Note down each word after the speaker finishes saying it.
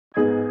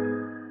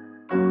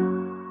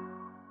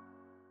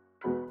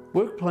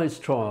Workplace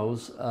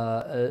trials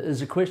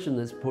is a question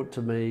that's put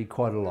to me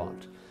quite a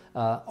lot.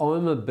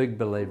 I'm a big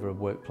believer of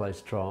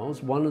workplace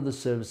trials. One of the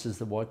services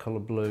that White Collar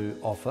Blue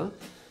offer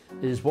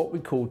is what we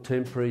call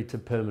temporary to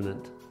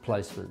permanent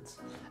placements.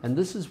 And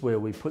this is where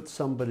we put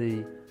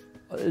somebody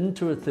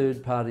into a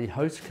third-party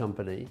host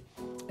company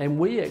and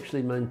we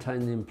actually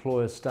maintain the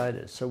employer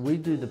status. So we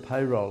do the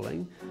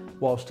payrolling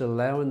whilst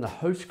allowing the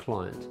host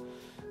client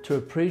to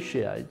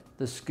appreciate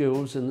the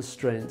skills and the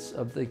strengths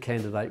of the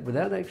candidate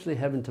without actually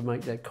having to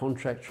make that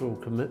contractual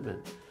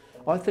commitment.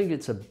 I think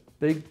it's a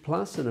big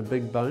plus and a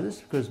big bonus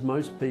because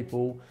most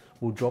people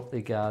will drop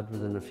their guard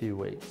within a few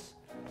weeks.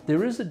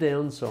 There is a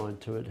downside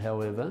to it,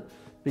 however,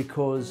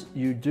 because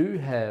you do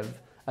have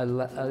a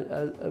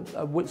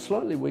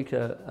slightly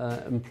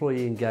weaker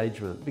employee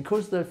engagement.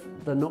 Because they're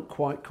not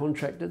quite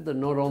contracted, they're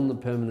not on the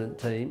permanent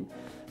team,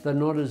 they're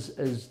not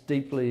as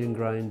deeply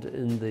ingrained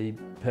in the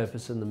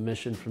purpose and the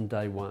mission from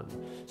day one.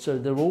 So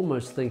they're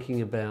almost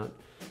thinking about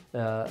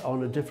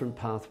on a different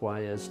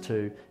pathway as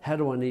to how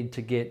do I need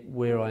to get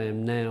where I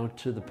am now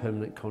to the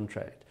permanent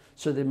contract.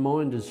 So their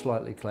mind is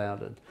slightly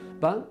clouded,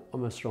 but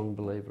I'm a strong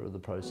believer of the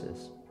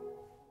process.